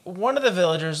day, one of the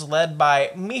villagers, led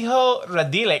by Miho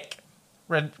Radilik,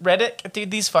 Redick, dude,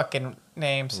 these fucking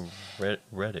names.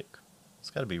 Reddick. It's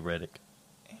got to be Reddick.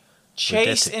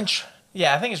 Chase and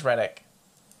I think it's Reddick.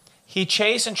 He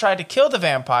chased and tried to kill the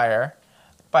vampire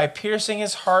by piercing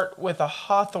his heart with a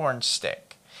hawthorn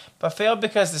stick, but failed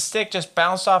because the stick just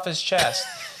bounced off his chest.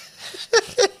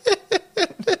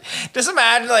 Just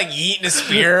imagine like eating a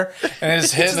spear and it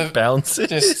just hit the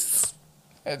bounces.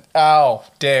 Oh,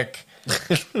 dick.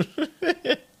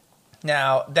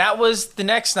 Now, that was the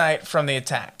next night from the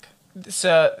attack.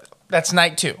 So that's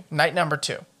night 2, night number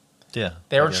 2. Yeah.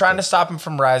 They were trying to stop him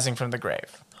from rising from the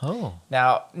grave. Oh.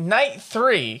 Now, night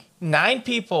 3, 9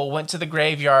 people went to the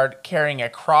graveyard carrying a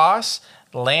cross,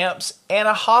 lamps, and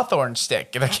a hawthorn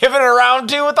stick. They're giving it a round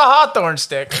 2 with the hawthorn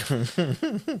stick.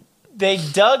 They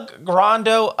dug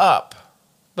Grando up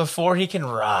before he can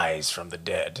rise from the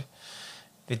dead.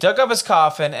 They dug up his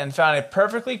coffin and found a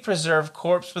perfectly preserved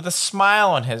corpse with a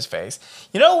smile on his face.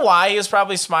 You know why he was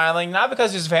probably smiling? Not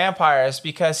because he's vampires,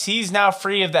 because he's now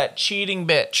free of that cheating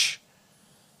bitch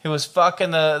who was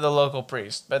fucking the local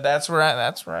priest. But that's where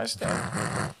I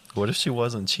stand. What if she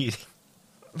wasn't cheating?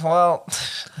 Well,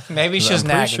 maybe she was I'm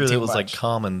nagging pretty sure too that was much. like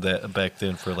common that back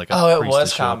then for like Oh, a it priest was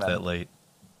to show up common. that late.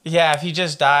 Yeah, if he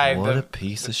just died. What a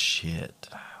piece of shit.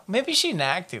 Maybe she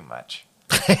nagged too much.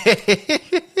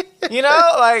 You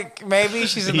know, like maybe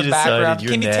she's in He the decided background.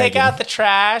 you're Can you take nagging. out the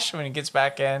trash when he gets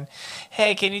back in?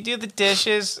 Hey, can you do the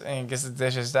dishes? And he gets the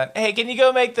dishes done. Hey, can you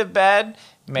go make the bed?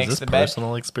 makes Is the this bed.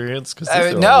 personal experience? Cause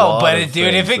No, but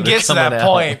dude, if it gets to that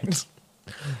point.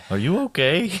 Are you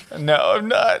okay? No, I'm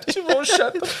not. She won't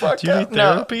shut the fuck Do you up. need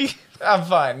therapy? No, I'm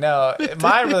fine. No,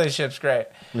 my relationship's great.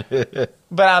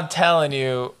 But I'm telling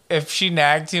you, if she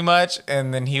nagged too much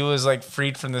and then he was like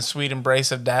freed from the sweet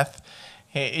embrace of death,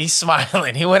 he's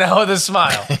smiling. He went out with a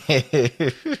smile.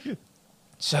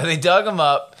 So they dug him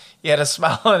up. He had a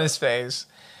smile on his face.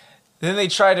 Then they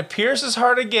tried to pierce his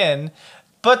heart again,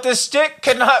 but the stick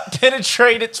could not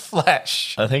penetrate its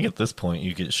flesh. I think at this point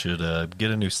you should get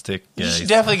a new stick, guys. You should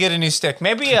definitely get a new stick.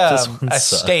 Maybe a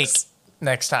steak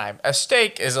next time. A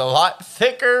steak is a lot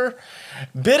thicker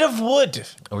bit of wood.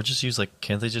 Or just use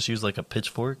can't they just use a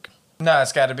pitchfork? No,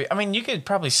 it's got to be. I mean, you could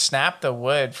probably snap the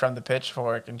wood from the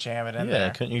pitchfork and jam it in there. Yeah,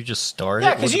 couldn't you just start it?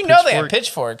 Yeah, because you know they have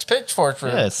pitchforks. Pitchforks were.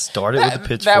 Yeah, start it with a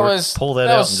pitchfork. Pull that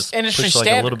out and just industry push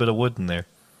standard. a little bit of wood in there.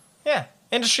 Yeah,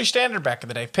 industry standard back in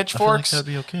the day. I feel Pitchforks. like that'd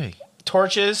be okay.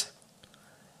 Torches.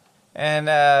 And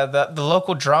the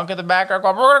local drunk in the background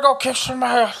going, "We're gonna go kick some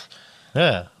ass."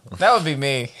 Yeah. That would be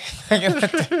me.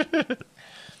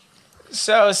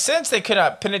 So, since they could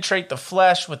not penetrate the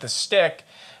flesh with a stick,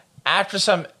 after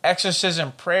some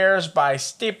exorcism prayers by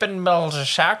Stephen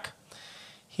Melchak,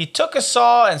 he took a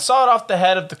saw and sawed off the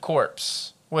head of the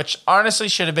corpse, which honestly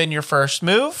should have been your first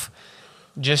move.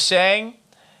 Just saying.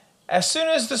 As soon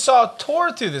as the saw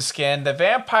tore through the skin, the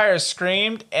vampire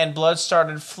screamed and blood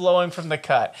started flowing from the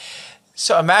cut.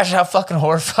 So imagine how fucking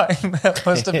horrifying that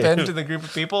must have been to the group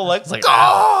of people. Like,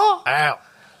 ow, ow,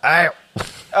 ow.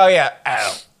 Oh, yeah,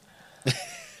 ow.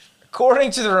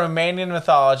 According to the Romanian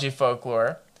mythology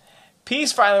folklore,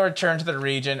 peace finally returned to the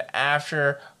region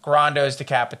after Grondo's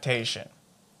decapitation.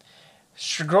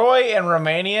 Strigoi in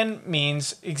Romanian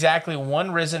means exactly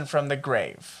one risen from the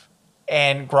grave.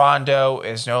 And Grondo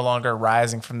is no longer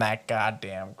rising from that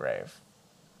goddamn grave.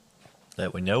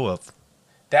 That we know of.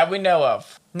 That we know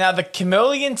of. Now, the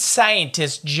chameleon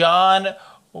scientist John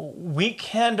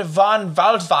Weekend van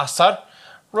Waldwasser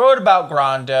wrote about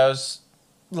Grondo's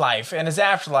life and his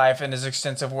afterlife in his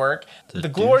extensive work. The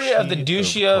glory of the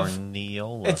Duchy of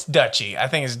Corniola. It's Duchy. I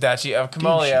think it's Duchy of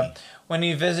Camolia when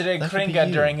he visited Kringa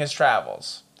during his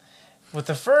travels. With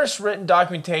the first written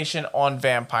documentation on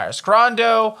vampires.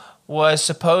 Grondo was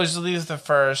supposedly the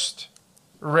first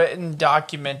written,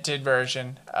 documented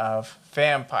version of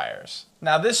vampires.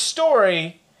 Now, this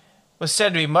story was said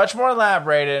to be much more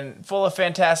elaborated and full of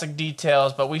fantastic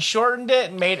details, but we shortened it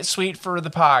and made it sweet for the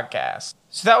podcast.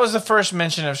 So that was the first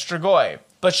mention of Strigoi.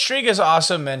 But Strigoi is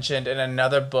also mentioned in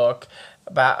another book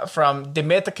from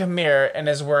Demeter Kamir in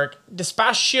his work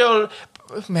Despacio.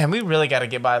 Man, we really got to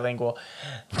get bilingual.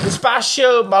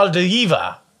 Despacio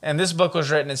Moldova. And this book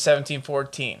was written in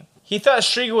 1714. He thought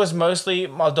Strigoi was mostly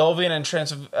Moldovan and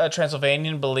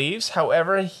Transylvanian beliefs.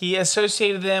 However, he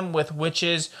associated them with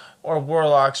witches or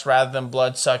warlocks rather than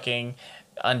blood-sucking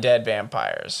undead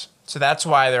vampires. So that's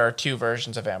why there are two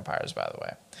versions of vampires, by the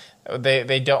way.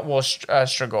 They don't,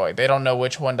 Strigoi. They don't know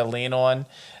which one to lean on.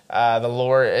 The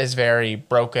lore is very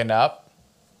broken up.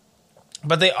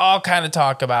 But they all kind of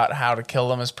talk about how to kill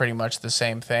them is pretty much the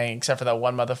same thing, except for that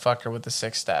one motherfucker with the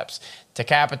 6 steps.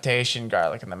 Decapitation,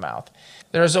 garlic in the mouth.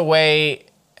 There's a way,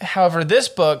 however, this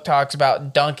book talks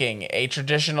about dunking, a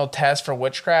traditional test for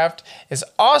witchcraft, is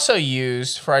also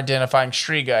used for identifying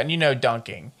Strigoi. And you know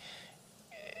dunking.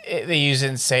 They use it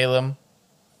in Salem.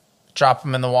 Drop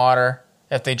them in the water.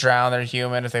 If they drown, they're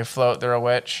human. If they float, they're a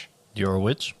witch. You're a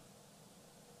witch?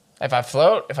 If I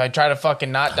float, if I try to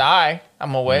fucking not die,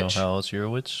 I'm a witch. You know how else you're a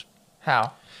witch?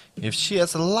 How? If she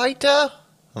is lighter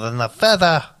than a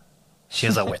feather,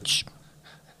 she's a witch.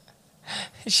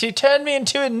 She turned me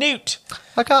into a newt.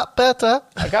 I got better.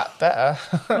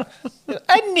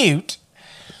 A newt.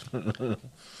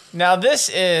 Now, this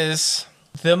is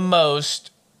the most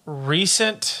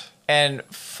recent and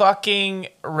fucking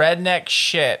redneck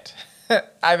shit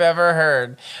I've ever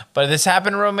heard. But this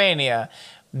happened in Romania.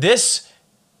 This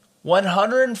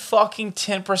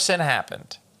 110%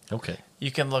 happened. Okay.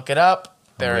 You can look it up.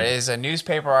 There is a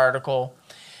newspaper article.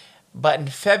 But in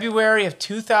February of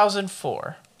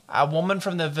 2004, a woman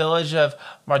from the village of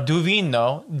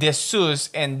Marduvino de Sus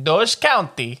in Dolj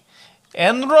County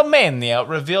in Romania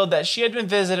revealed that she had been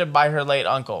visited by her late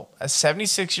uncle, a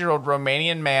 76-year-old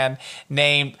Romanian man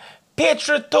named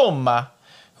Petre Toma,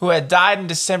 who had died in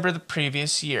December the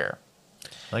previous year.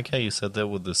 I like how you said that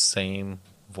with the same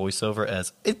voiceover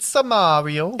as "It's a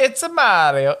Mario." It's a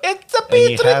Mario. It's a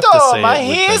And you Petre have to say Toma. it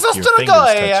with, He's like, a your fingers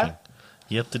Strigoi. touching.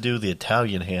 You have to do the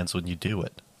Italian hands when you do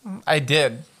it. I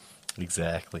did.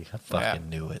 Exactly. I fucking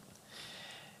knew it.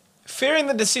 Fearing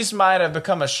the deceased might have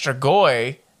become a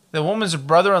Strigoi, The woman's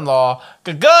brother-in-law.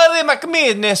 Gagali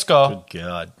Makaminesco. Good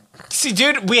God. See,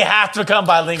 dude, we have to become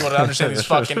bilingual to understand these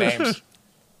fucking names.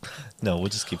 No, we'll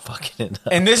just keep fucking it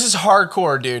up. And this is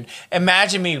hardcore, dude.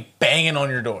 Imagine me banging on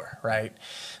your door, right?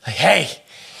 Like, hey,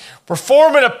 we're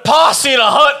forming a posse to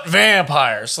hunt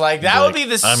vampires. Like, that would be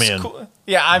the... I'm in.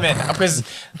 Yeah, I'm in. Because,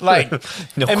 like,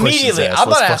 No immediately, questions asked. I'm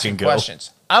not Let's asking fucking go.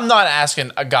 questions. I'm not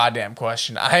asking a goddamn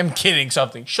question. I'm getting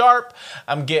something sharp.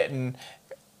 I'm getting...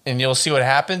 And you'll see what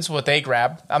happens, what they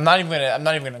grab. I'm not even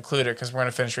gonna include it because we're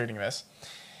gonna finish reading this.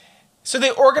 So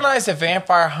they organized a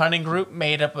vampire hunting group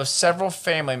made up of several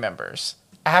family members.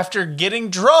 After getting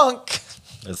drunk,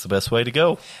 That's the best way to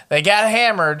go. they got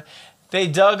hammered. They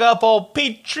dug up old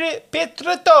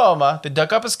Pietritoma. They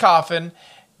dug up his coffin,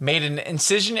 made an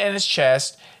incision in his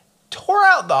chest, tore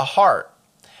out the heart.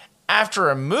 After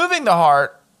removing the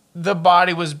heart, the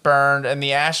body was burned and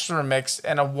the ashes were mixed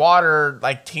in a water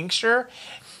like tincture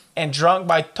and drunk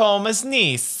by Toma's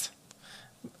niece.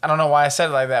 I don't know why I said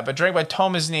it like that, but drank by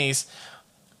Toma's niece,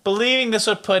 believing this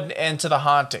would put an end to the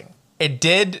haunting. It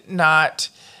did not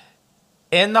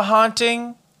end the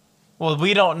haunting. Well,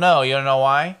 we don't know. You don't know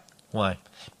why? Why?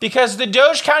 Because the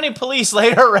Doge County Police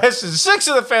later arrested 6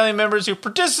 of the family members who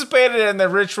participated in the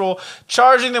ritual,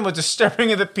 charging them with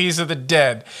disturbing of the peace of the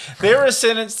dead. They were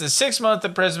sentenced to 6 months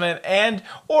imprisonment and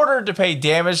ordered to pay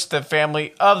damage to the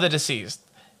family of the deceased.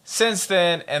 Since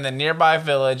then, in the nearby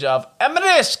village of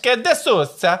Emerisca de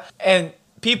Sousa, and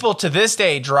people to this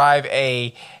day drive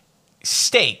a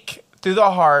stake through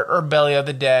the heart or belly of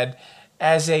the dead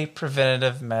as a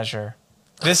preventative measure.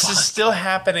 This is still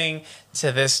happening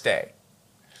to this day.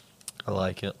 I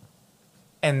like it.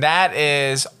 And that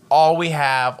is all we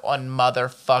have on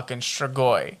motherfucking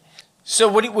Strigoi. So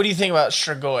what do you think about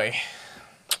Strigoi?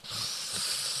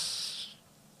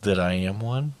 That I am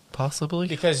one, possibly?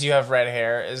 Because you have red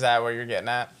hair, is that where you're getting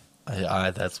at?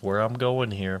 That's where I'm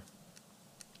going here.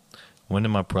 When did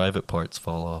my private parts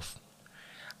fall off?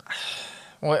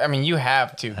 Well, I mean, you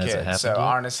have 2 Has it kids, happened so yet?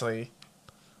 honestly,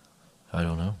 I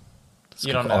don't know.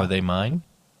 you don't know. Are they mine?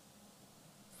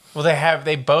 Well,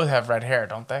 they both have red hair,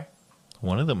 don't they?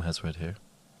 One of them has red hair.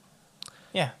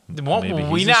 Yeah. Maybe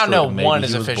We he's now a know Maybe one he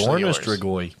is was officially born yours. a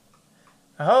Strigoi.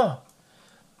 Oh.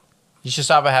 You should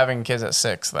stop having kids at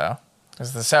 6, though.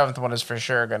 Because the 7th one is for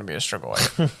sure going to be a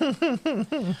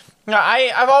Strigoi. Now,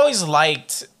 I've always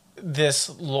liked this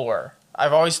lore.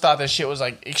 I've always thought this shit was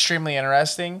like extremely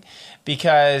interesting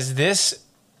because this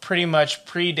pretty much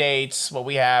predates what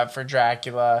we have for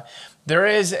Dracula. There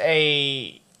is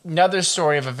another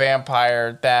story of a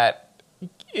vampire that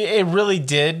it really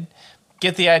did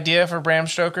get the idea for Bram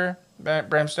Stoker's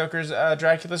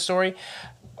Dracula story.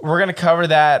 We're going to cover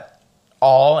that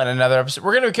all in another episode.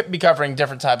 We're going to be covering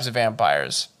different types of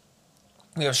vampires.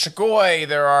 We have Strigoi.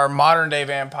 There are modern day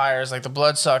vampires like the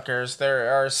Bloodsuckers.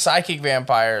 There are psychic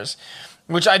vampires,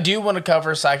 which I do want to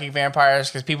cover psychic vampires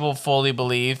because people fully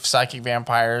believe psychic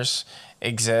vampires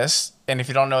exist. And if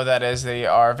you don't know what that is, they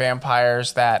are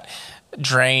vampires that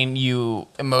drain you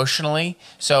emotionally.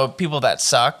 So people that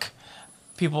suck,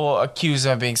 people accuse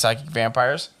them of being psychic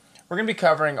vampires. We're going to be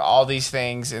covering all these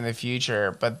things in the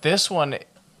future, but this one,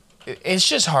 it's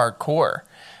just hardcore.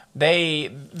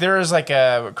 There's like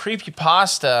a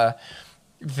creepypasta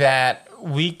that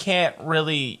we can't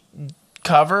really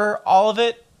cover all of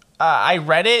it. I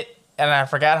read it and I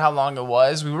forgot how long it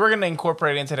was. We were going to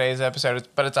incorporate it in today's episode,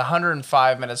 but it's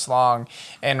 105 minutes long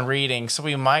and reading, so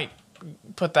we might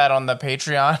put that on the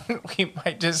Patreon. We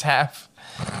might just have...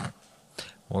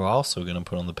 We're also going to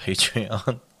put on the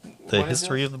Patreon the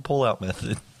history of the pull-out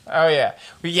method. Oh, yeah.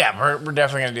 We're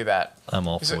definitely going to do that. I'm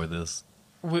all for this.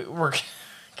 We're...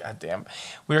 Goddamn.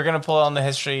 We were going to pull out on the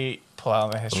history.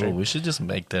 Oh, we should just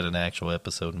make that an actual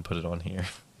episode and put it on here.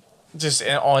 Just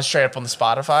on straight up on the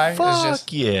Spotify.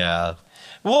 Fuck yeah.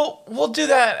 We'll do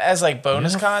that as like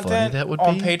bonus content that would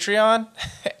on be? Patreon.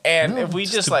 And if we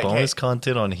just do like bonus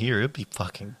content on here, it'd be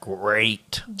fucking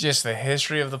great. just the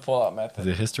history of the pull-out method.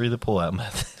 The history of the pull-out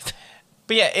method.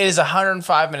 But yeah, it is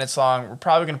 105 minutes long. We're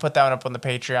probably going to put that one up on the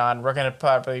Patreon. We're going to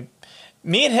probably...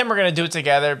 Me and him are going to do it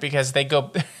together because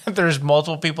there's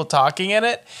multiple people talking in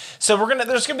it. So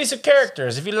there's going to be some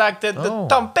characters. If you like the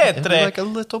Tom Petre. It'd be like a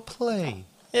little play.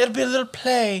 It'll be a little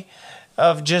play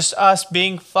of just us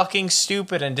being fucking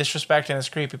stupid and disrespecting this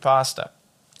creepypasta.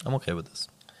 I'm okay with this.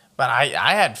 But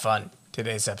I had fun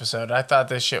today's episode. I thought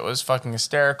this shit was fucking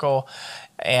hysterical.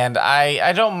 And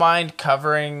I don't mind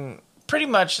covering pretty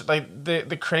much like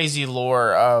the crazy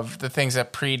lore of the things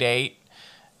that predate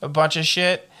a bunch of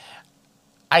shit.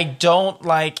 I don't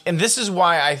like, and this is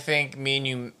why I think me and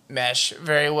you mesh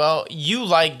very well. You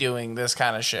like doing this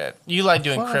kind of shit. You like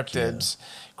doing cryptids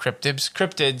cryptids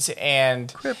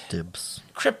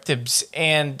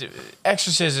and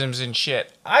exorcisms and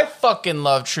shit. I fucking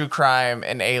love true crime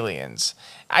and aliens.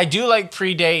 I do like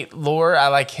predate lore. I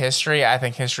like history. I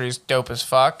think history is dope as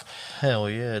fuck. Hell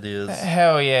yeah, it is.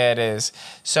 Hell yeah, it is.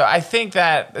 So I think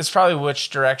that it's probably which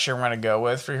direction we're going to go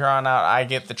with for here on out. I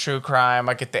get the true crime,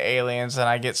 I get the aliens, and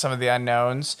I get some of the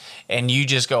unknowns. And you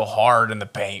just go hard in the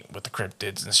paint with the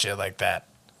cryptids and shit like that.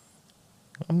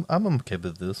 I'm okay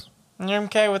with this. You're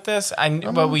okay with this?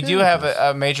 But we do have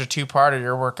a major two-parter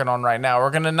you're working on right now.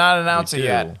 We're going to not announce it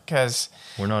yet because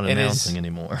we're not announcing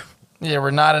anymore. Yeah,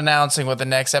 we're not announcing what the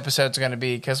next episode's going to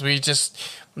be because when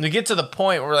we get to the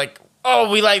point where we're like, oh,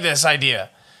 we like this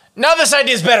idea. Now this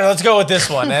idea's better. Let's go with this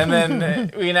one. And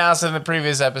then we announced in the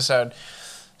previous episode.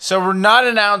 So we're not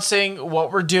announcing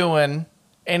what we're doing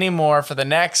anymore for the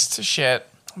next shit,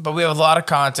 but we have a lot of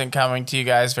content coming to you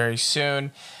guys very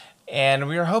soon. And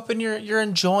we're hoping you're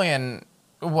enjoying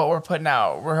what we're putting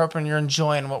out. We're hoping you're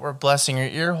enjoying what we're blessing your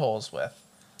ear holes with.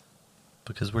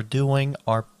 Because we're doing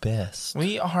our best.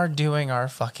 We are doing our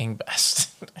fucking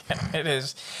best. It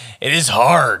is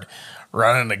hard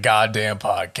running a goddamn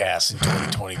podcast in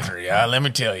 2023. Let me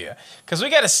tell you, because we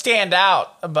got to stand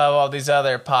out above all these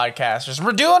other podcasters.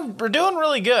 We're doing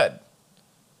really good,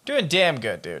 doing damn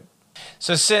good, dude.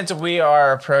 So since we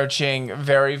are approaching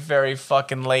very, very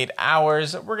fucking late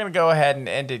hours, we're gonna go ahead and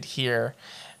end it here.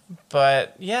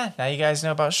 But yeah, now you guys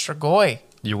know about Strigoi.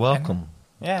 You're welcome.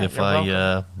 And, if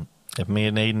if me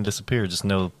and Aiden disappear, just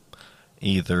know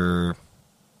either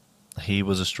he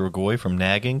was a Strigoi from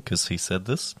nagging because he said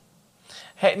this.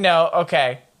 Hey, no,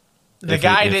 okay. The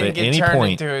guy didn't get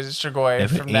turned into a Strigoi.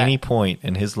 If at any point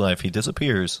in his life he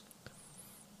disappears,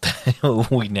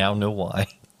 we now know why.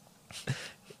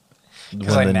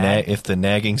 If the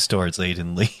nagging starts,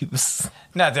 Aiden leaves.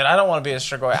 No, dude, I don't want to be a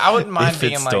Strigoi. I wouldn't mind if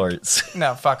being it starts.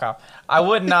 No, fuck off. I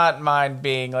would not mind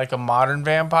being like a modern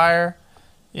vampire.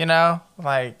 You know,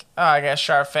 like, oh, I got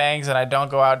sharp fangs and I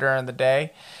don't go out during the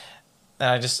day, and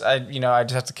I just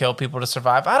have to kill people to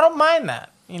survive. I don't mind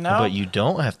that, you know. But you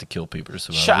don't have to kill people to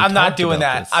survive. I'm not doing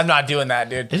that. I'm not doing that,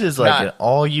 dude. It is like an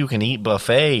all-you-can-eat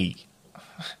buffet.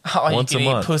 Once a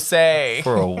month, pussy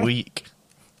for a week.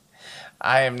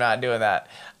 I am not doing that.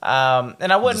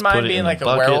 And I wouldn't mind being like a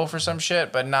werewolf or some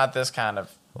shit, but not this kind of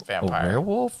vampire. A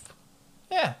werewolf?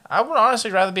 Yeah, I would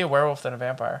honestly rather be a werewolf than a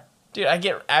vampire. Dude, I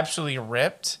get absolutely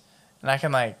ripped, and I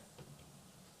can, like,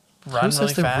 run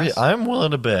really fast. I'm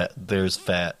willing to bet there's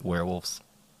fat werewolves.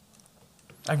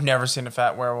 I've never seen a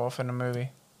fat werewolf in a movie.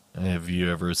 Have you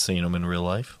ever seen them in real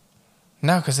life?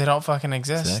 No, because they don't fucking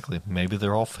exist. Exactly. Maybe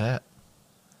they're all fat.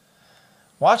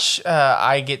 Watch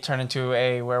I get turned into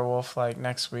a werewolf, like,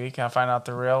 next week, and I find out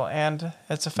they're real, and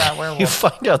it's a fat werewolf. You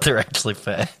find out they're actually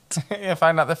fat. Yeah,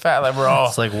 find out they're fat. Like, we're all...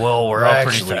 It's like, well, we're all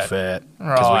pretty fat.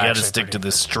 Because we got to stick to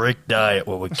this strict diet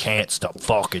where we can't stop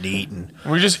fucking eating.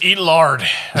 We just eat lard.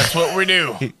 That's what we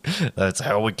do. That's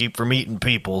how we keep from eating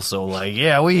people. So, like,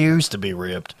 yeah, we used to be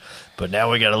ripped. But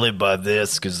now we got to live by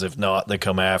this, because if not, they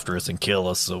come after us and kill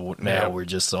us. So now we're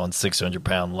just on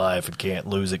 600-pound life and can't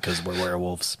lose it because we're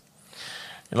werewolves.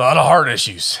 A lot of heart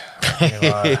issues.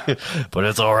 But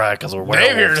it's all right because we're werewolves.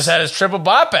 Dave here just had his triple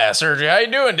bypass surgery. How you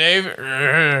doing, Dave?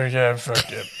 Yeah, fuck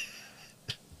it.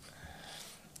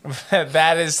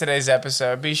 That is today's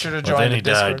episode. Be sure to join then the he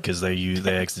Discord. died because they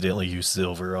accidentally used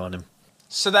silver on him.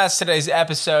 So that's today's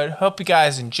episode. Hope you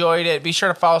guys enjoyed it. Be sure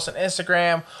to follow us on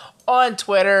Instagram, on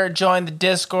Twitter. Join the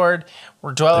Discord.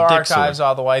 We're Dweller Archives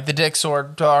all the way. The Dick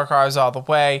Sword, Dweller Archives all the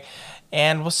way.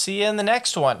 And we'll see you in the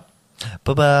next one.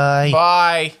 Bye-bye.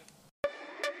 Bye. Bye.